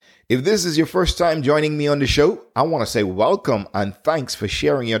If this is your first time joining me on the show, I want to say welcome and thanks for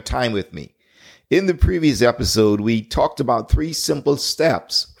sharing your time with me. In the previous episode, we talked about 3 simple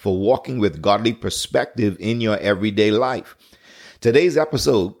steps for walking with godly perspective in your everyday life. Today's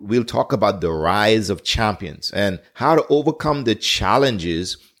episode, we'll talk about the rise of champions and how to overcome the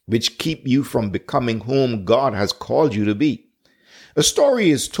challenges which keep you from becoming whom God has called you to be. A story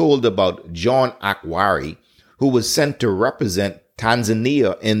is told about John Akwari, who was sent to represent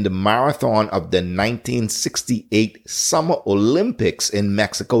Tanzania in the marathon of the 1968 Summer Olympics in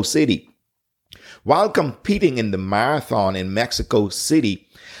Mexico City. While competing in the marathon in Mexico City,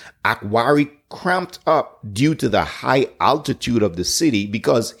 Akwari cramped up due to the high altitude of the city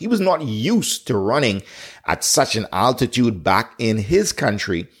because he was not used to running at such an altitude back in his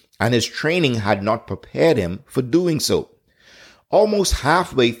country, and his training had not prepared him for doing so. Almost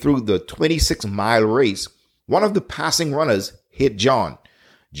halfway through the 26-mile race, one of the passing runners hit John.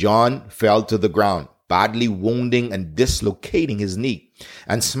 John fell to the ground, badly wounding and dislocating his knee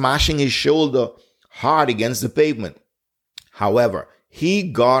and smashing his shoulder hard against the pavement. However, he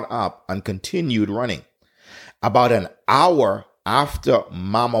got up and continued running. About an hour after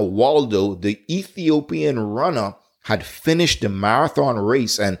Mama Waldo, the Ethiopian runner, had finished the marathon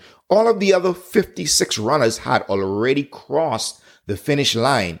race and all of the other 56 runners had already crossed the finish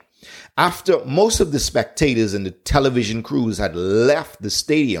line, after most of the spectators and the television crews had left the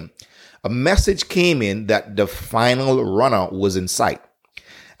stadium, a message came in that the final runner was in sight.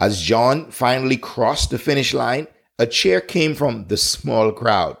 As John finally crossed the finish line, a cheer came from the small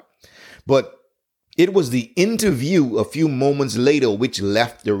crowd. But it was the interview a few moments later which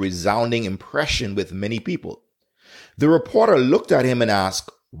left a resounding impression with many people. The reporter looked at him and asked,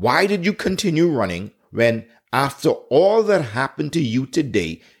 "Why did you continue running when, after all that happened to you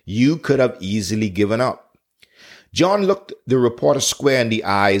today, you could have easily given up?" John looked the reporter square in the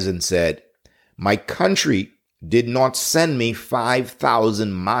eyes and said, "My country did not send me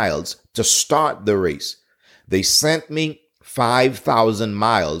 5,000 miles to start the race. They sent me 5,000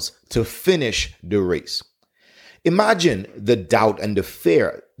 miles to finish the race." Imagine the doubt and the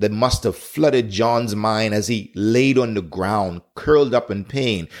fear that must have flooded John's mind as he laid on the ground, curled up in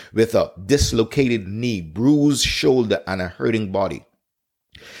pain, with a dislocated knee, bruised shoulder, and a hurting body.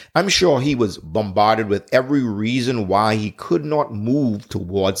 I'm sure he was bombarded with every reason why he could not move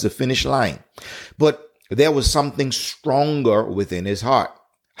towards the finish line. But there was something stronger within his heart.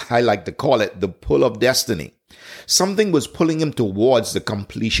 I like to call it the pull of destiny. Something was pulling him towards the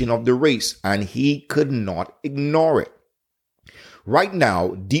completion of the race, and he could not ignore it. Right now,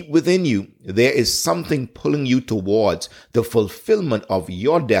 deep within you, there is something pulling you towards the fulfillment of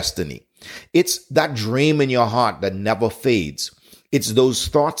your destiny. It's that dream in your heart that never fades. It's those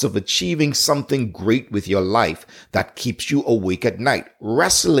thoughts of achieving something great with your life that keeps you awake at night,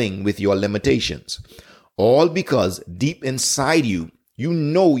 wrestling with your limitations. All because deep inside you, you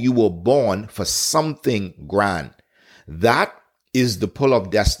know you were born for something grand. That is the pull of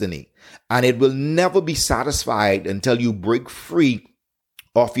destiny, and it will never be satisfied until you break free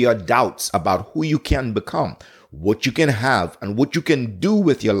of your doubts about who you can become, what you can have, and what you can do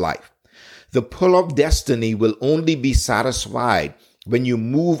with your life. The pull of destiny will only be satisfied when you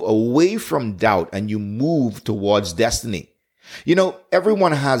move away from doubt and you move towards destiny. You know,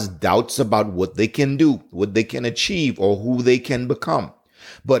 everyone has doubts about what they can do, what they can achieve, or who they can become.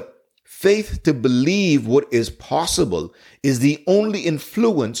 But faith to believe what is possible is the only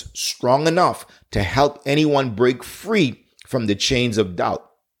influence strong enough to help anyone break free from the chains of doubt.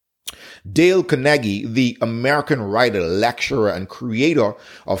 Dale Carnegie, the American writer, lecturer, and creator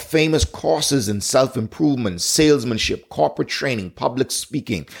of famous courses in self-improvement, salesmanship, corporate training, public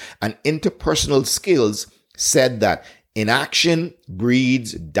speaking, and interpersonal skills, said that inaction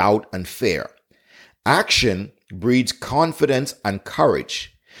breeds doubt and fear. Action breeds confidence and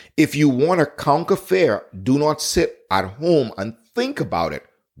courage. If you want to conquer fear, do not sit at home and think about it.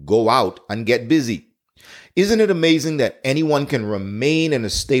 Go out and get busy. Isn't it amazing that anyone can remain in a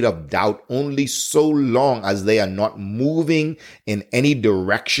state of doubt only so long as they are not moving in any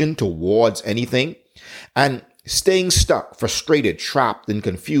direction towards anything? And staying stuck, frustrated, trapped, and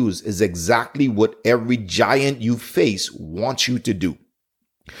confused is exactly what every giant you face wants you to do.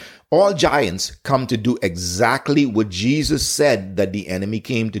 All giants come to do exactly what Jesus said that the enemy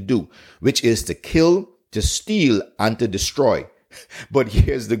came to do, which is to kill, to steal, and to destroy. But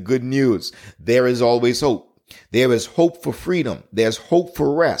here's the good news. There is always hope. There is hope for freedom. There's hope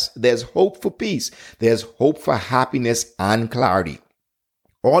for rest. There's hope for peace. There's hope for happiness and clarity.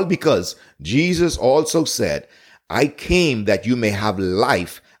 All because Jesus also said, "I came that you may have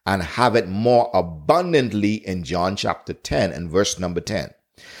life and have it more abundantly," in John chapter 10 and verse number 10.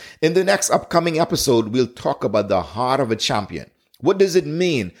 In the next upcoming episode, we'll talk about the heart of a champion. What does it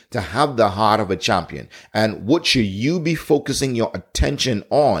mean to have the heart of a champion? And what should you be focusing your attention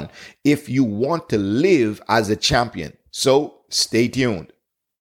on if you want to live as a champion? So stay tuned.